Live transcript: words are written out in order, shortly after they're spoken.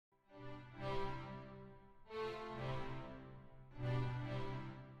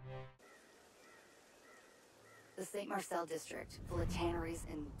St. Marcel district, full of tanneries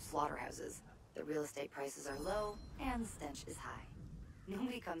and slaughterhouses. The real estate prices are low, and the stench is high.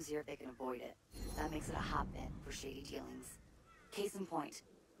 Nobody comes here if they can avoid it. That makes it a hotbed for shady dealings. Case in point,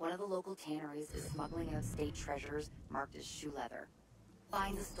 one of the local tanneries is smuggling out state treasures marked as shoe leather.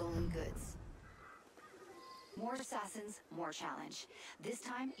 Find the stolen goods. More assassins, more challenge. This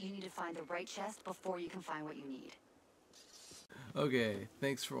time, you need to find the right chest before you can find what you need. Okay,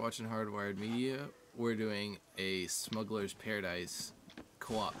 thanks for watching Hardwired Media. We're doing a Smuggler's Paradise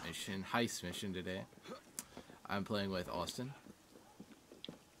co-op mission, heist mission today. I'm playing with Austyn.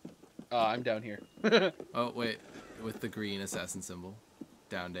 I'm down here. Oh, wait, with the green assassin symbol.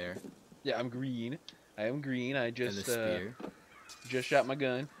 Down there. Yeah, I'm green. I am green. I just and the spear. Just shot my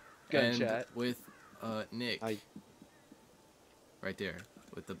gun. Gunshot. And with Nick. Hi. Right there,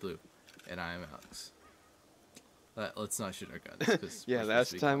 with the blue. And I am Alex. Let's not shoot our guns. 'Cause Yeah,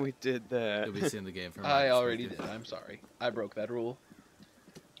 last time we did that. You'll be seeing the game from I already did. I'm sorry. I broke that rule.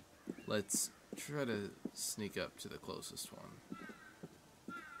 Let's try to sneak up to the closest one.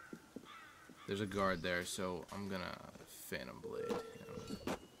 There's a guard there, so I'm gonna Phantom Blade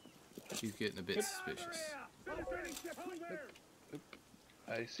him. He's getting a bit suspicious.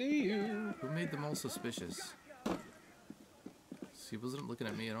 I see you. Who made them all suspicious? He wasn't looking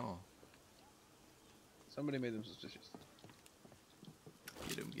at me at all. Somebody made them suspicious.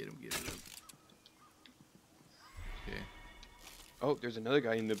 Get him, get him, get him. Okay. Oh, there's another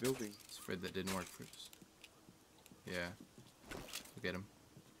guy in the building. It's afraid that didn't work first. Yeah. We'll get him.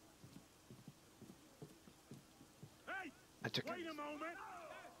 I took it.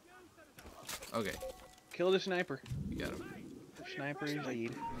 Okay. Kill the sniper. You got him. The sniper is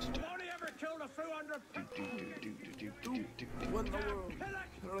lead. What in the world?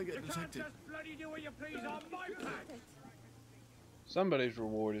 How did I get detected? Somebody's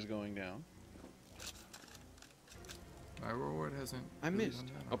reward is going down. My reward hasn't. I really missed. gone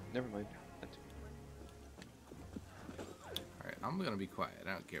down. Oh, never mind. Alright, I'm gonna be quiet.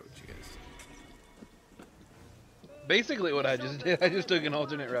 I don't care what you guys do. Basically what I just did, I just took an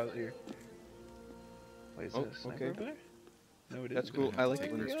alternate route here. Wait, is Oh, that a sniper okay. over there? No, it That's isn't. cool. I like Take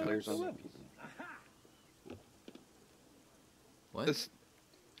it when there's first players shots. on the What? This,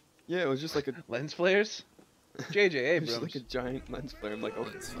 yeah, it was just like a Lens flares? J.J. it was Abrams. just like a giant lens flare. I'm like, okay.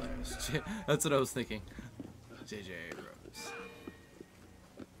 Lens flares. That's what I was thinking. J.J. Abrams.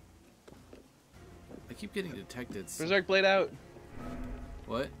 I keep getting detected. Berserk blade out.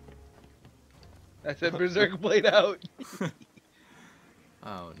 What? I said Berserk blade out.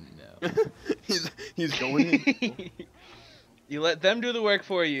 Oh no. he's going in. You let them do the work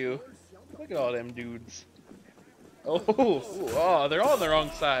for you. Look at all them dudes. Oh, they're all on the wrong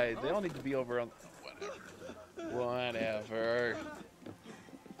side. They all need to be over on. Whatever.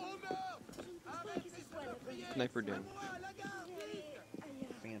 Sniper down.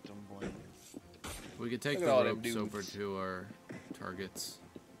 Phantom blade. We could take Look the at all them ropes over dudes. to our targets.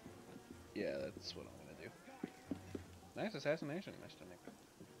 Yeah, that's what I'm gonna do. Nice assassination, Mr. Nick.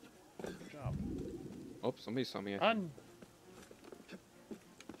 Good job. Oh, somebody saw me. I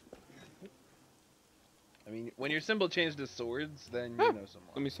mean, when your symbol changed to swords, then you Ah, know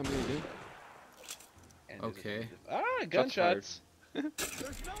someone. Let me somebody did. And Okay. Gunshots.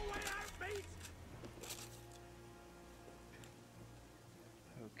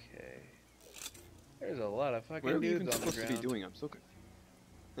 Okay. There's a lot of fucking What are we dudes even on the supposed to be ground. doing? I'm so good.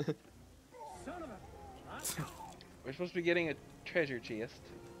 We're supposed to be getting a treasure chest.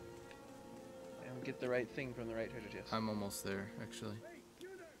 And get the right thing from the right treasure chest. I'm almost there, actually.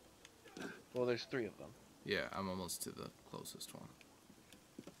 Well, there's 3 of them. Yeah, I'm almost to the closest one.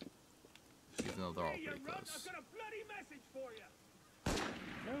 Even though they're all pretty close.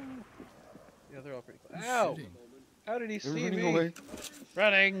 No. Yeah, they're all pretty close. Who's Ow! shooting? How did he They're see running me? away.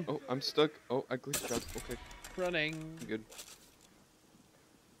 Running! Oh, I'm stuck. Oh, I glitched out. Okay, Running. I'm good.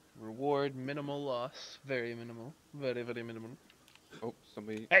 Reward, minimal loss. Very minimal. Very, very minimal. Oh,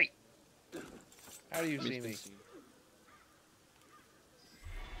 somebody. Hey! How do you see missed me? the scene.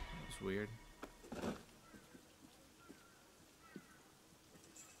 It's weird.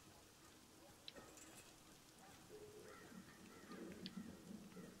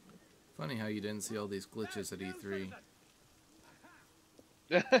 Funny how you didn't see all these glitches at E3.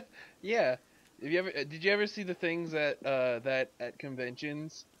 Yeah. Have you ever? Did you ever see the things that that at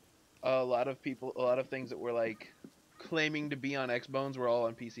conventions, a lot of things that were like claiming to be on Xbones were all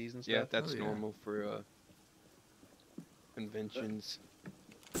on PCs and stuff? Yeah, that's Oh, yeah. normal for conventions.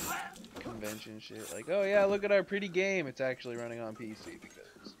 Convention shit. Like, oh yeah, look at our pretty game. It's actually running on PC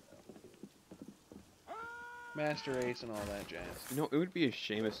because. Master Race and all that jazz. You know, it would be a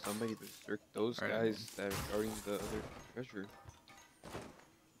shame if somebody berserked those Alright, guys that are guarding the other treasure.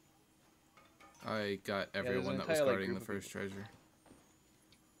 I got there's everyone an that was entire, like, guarding the group of first treasure.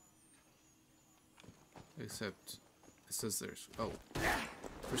 Except, it says there's... Oh.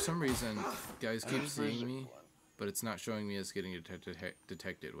 For some reason, guys keep seeing me, but it's not showing me as getting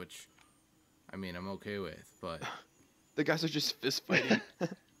detected, which, I mean, I'm okay with, but... The guys are just fist fighting.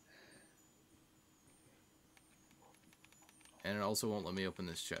 And it also won't let me open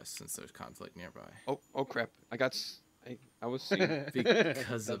this chest since there's conflict nearby. Oh crap! I was seeing.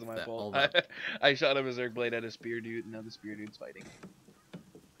 Because That's of my that, fault. all that. I shot a berserk blade at a spear dude, and now the spear dude's fighting.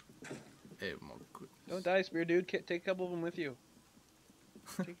 Hey, my goodness. Don't die, spear dude. Take a couple of them with you.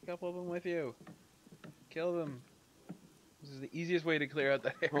 Take a couple of them with you. Kill them. This is the easiest way to clear out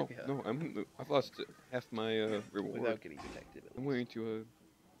that Oh area no! I've lost half my reward. without getting detected. I'm waiting to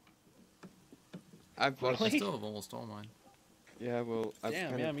I've Well, lost. I still have almost all mine. Yeah, well, I've Damn,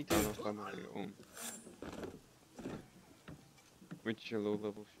 kind yeah, of me gone too. off on my own. Which are low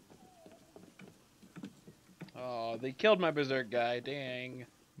level. Oh, they killed my berserk guy. Dang.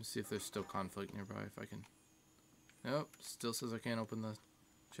 Let's see if there's still conflict nearby, if I can... Nope, still says I can't open the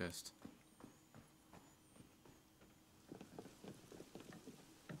chest.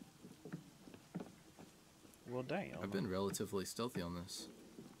 Well, dang. I've been relatively stealthy on this,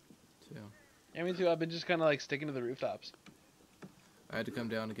 too. Yeah, me too. I've been just kind of like sticking to the rooftops. I had to come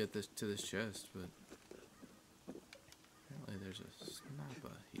down to get this to this chest, but... Apparently there's a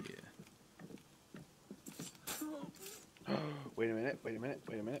sniper here. Wait a minute. Wait a minute.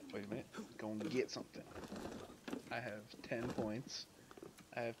 Wait a minute. Wait a minute. Gonna get something. I have 10 points.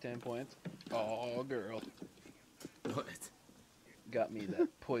 I have 10 points. Oh, girl. What? Got me that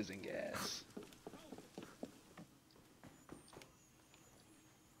poison gas.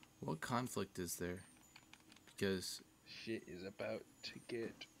 What conflict is there? Because Shit is about to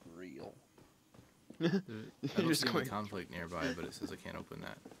get real. I don't just see any going- conflict nearby, but it says I can't open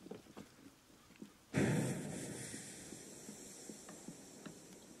that.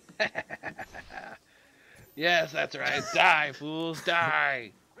 Yes, that's right. Die, fools,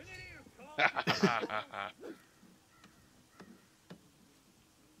 die.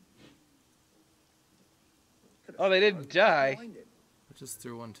 Oh, they didn't die. I just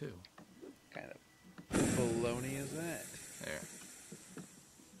threw one too. Kind of baloney is that? There.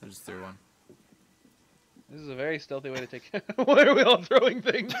 I just threw one. This is a very stealthy way to take. Why are we all throwing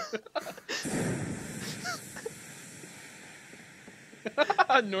things?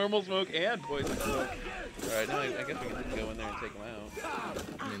 Normal smoke and poison smoke. Alright, now I guess we can just go in there and take them out.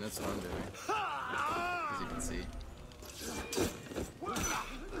 I mean, that's what I'm doing. As you can see.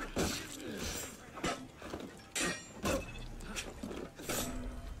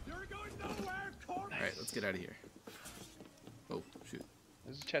 Alright, let's get out of here. Oh, shoot.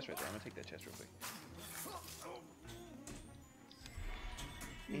 There's a chest right there. I'm gonna take that chest real quick.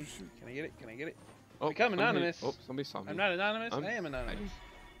 Can I get it? Can I get it? Oh, Become somebody- anonymous. Oh, somebody saw me. I'm not anonymous. I'm- I am anonymous.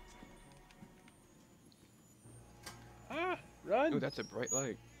 Ah, run! Ooh, that's a bright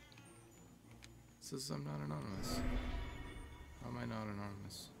light. It says I'm not anonymous. How am I not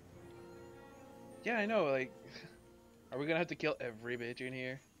anonymous? Yeah, I know. Like, are we gonna have to kill every bitch in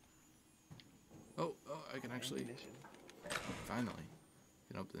here? Oh, I can actually... Ammunition. Finally.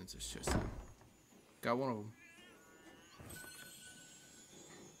 Can open this chest now. Got one of them.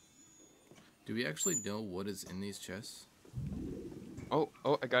 Do we actually know what is in these chests? Oh,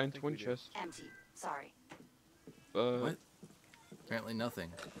 I got into think one we do. chest. Empty. Sorry. What? Apparently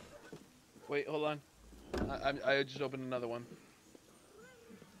nothing. Wait, hold on. I just opened another one.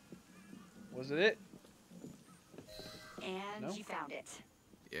 Was it? And No? you found it.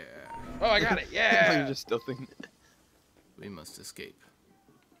 Yeah. Oh, I got it. You're Yeah. just stealthing. We must escape.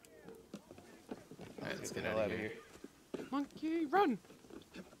 Alright, let's Get get the hell out of here. Monkey, run!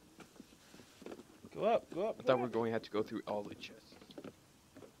 Go up. Go up. I thought we were going to have to go through all the chests.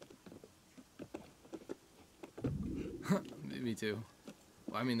 Me too.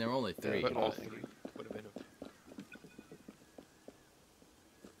 Well, I mean, there were only three. But get all out of here. three would have been okay.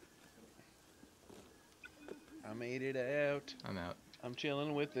 I made it out. I'm out. I'm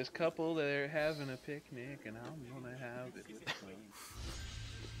chilling with this couple. They're having a picnic, and I'm gonna have it.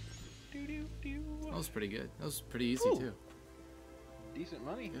 Do. That was pretty good. That was pretty easy Ooh. too. Decent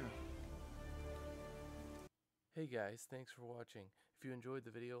money. Yeah. Hey guys, thanks for watching. If you enjoyed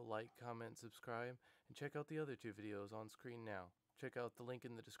the video, like, comment, subscribe, and check out the other two videos on screen now. Check out the link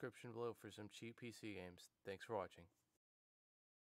in the description below for some cheap PC games. Thanks for watching.